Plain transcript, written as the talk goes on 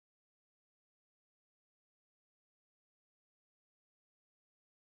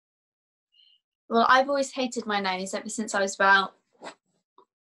Well, I've always hated my nose ever since I was about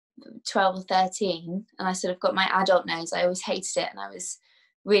 12 or 13, and I sort of got my adult nose. I always hated it, and I was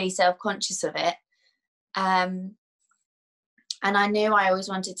really self-conscious of it. And I knew I always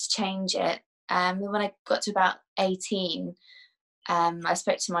wanted to change it. When I got to about 18, I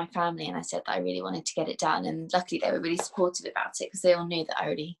spoke to my family and I said that I really wanted to get it done, and luckily they were really supportive about it, because they all knew that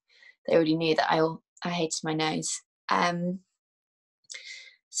they already knew that I hated my nose.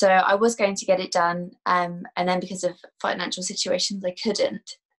 So I was going to get it done, and then because of financial situations I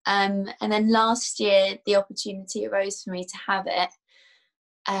couldn't. And then last year the opportunity arose for me to have it,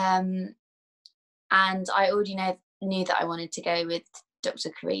 and I already knew that I wanted to go with Dr.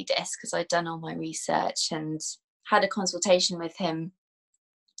 Karidis, because I'd done all my research and had a consultation with him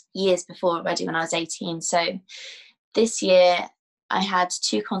years before already, when I was 18. So this year I had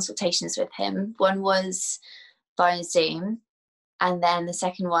 2 consultations with him. One was via Zoom, and then the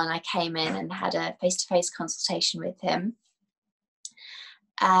second one I came in and had a face-to-face consultation with him.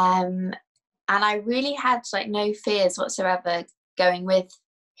 And I really had like no fears whatsoever going with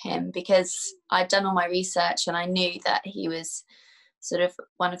him, because I'd done all my research and I knew that he was sort of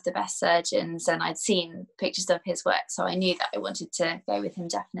one of the best surgeons, and I'd seen pictures of his work, so I knew that I wanted to go with him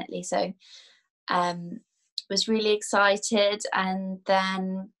definitely. So was really excited. And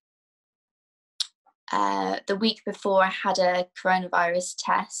then the week before, I had a coronavirus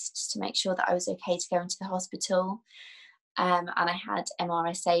test to make sure that I was okay to go into the hospital, and I had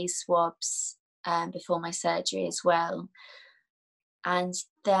MRSA swabs before my surgery as well. And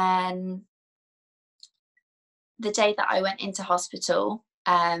then the day that I went into hospital,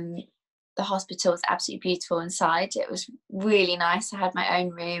 the hospital was absolutely beautiful inside. It was really nice. I had my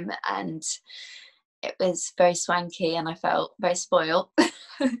own room and it was very swanky, and I felt very spoiled.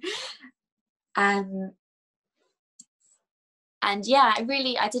 And yeah,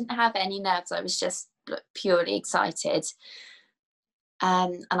 I didn't have any nerves. I was just purely excited.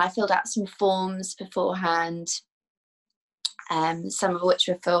 And I filled out some forms beforehand, some of which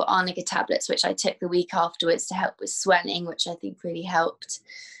were for Arnica tablets, which I took the week afterwards to help with swelling, which I think really helped.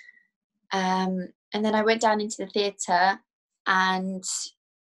 And then I went down into the theatre and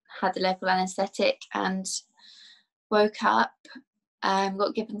had the local anaesthetic and woke up,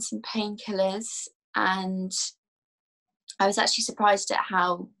 got given some painkillers, and I was actually surprised at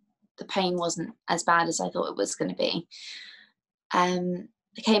how the pain wasn't as bad as I thought it was going to be. I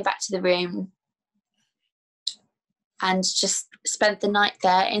came back to the room and just spent the night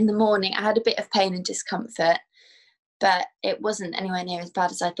there. In the morning I had a bit of pain and discomfort, but it wasn't anywhere near as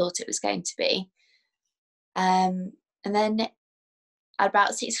bad as I thought it was going to be. And then at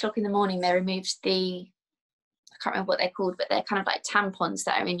about 6 o'clock in the morning, they removed I can't remember what they're called, but they're kind of like tampons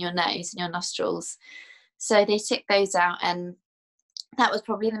that are in your nose and your nostrils. So they took those out, and that was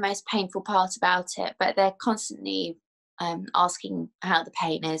probably the most painful part about it, but they're constantly asking how the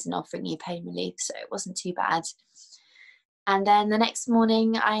pain is and offering you pain relief, so it wasn't too bad. And then the next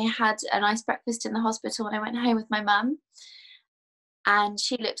morning I had a nice breakfast in the hospital, and I went home with my mum, and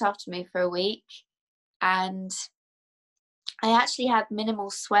she looked after me for a week, and I actually had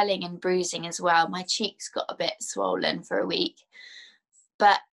minimal swelling and bruising as well. My cheeks got a bit swollen for a week,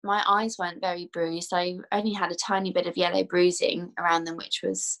 but my eyes weren't very bruised. I only had a tiny bit of yellow bruising around them, which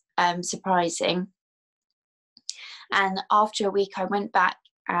was surprising. And after a week I went back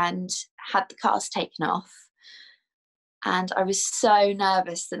and had the cast taken off, and I was so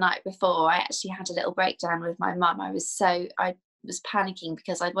nervous the night before. I actually had a little breakdown with my mum. I was panicking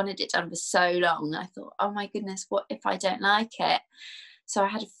because I'd wanted it done for so long. I thought, oh my goodness, what if I don't like it? So I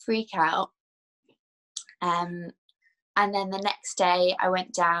had a freak out. And then the next day I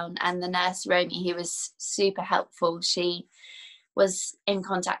went down, and the nurse, Romy, who was super helpful, she was in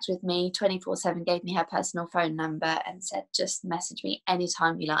contact with me 24/7, gave me her personal phone number and said, just message me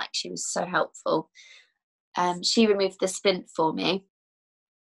anytime you like. She was so helpful. She removed the splint for me,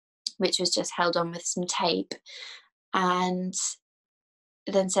 which was just held on with some tape, and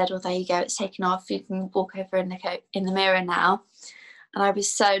then said, well, there you go, it's taken off, you can walk over in the mirror now. And I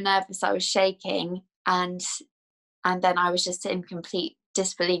was so nervous, I was shaking, and then I was just in complete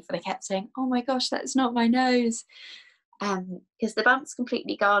disbelief, and I kept saying, oh my gosh, that's not my nose, because the bump's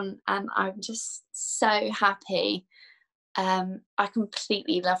completely gone, and I'm just so happy. I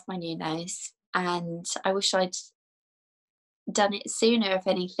completely love my new nose, and I wish I'd done it sooner. If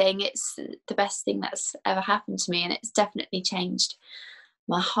anything, it's the best thing that's ever happened to me, and it's definitely changed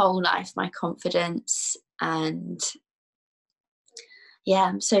my whole life, my confidence, and yeah,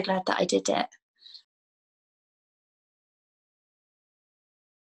 I'm so glad that I did it.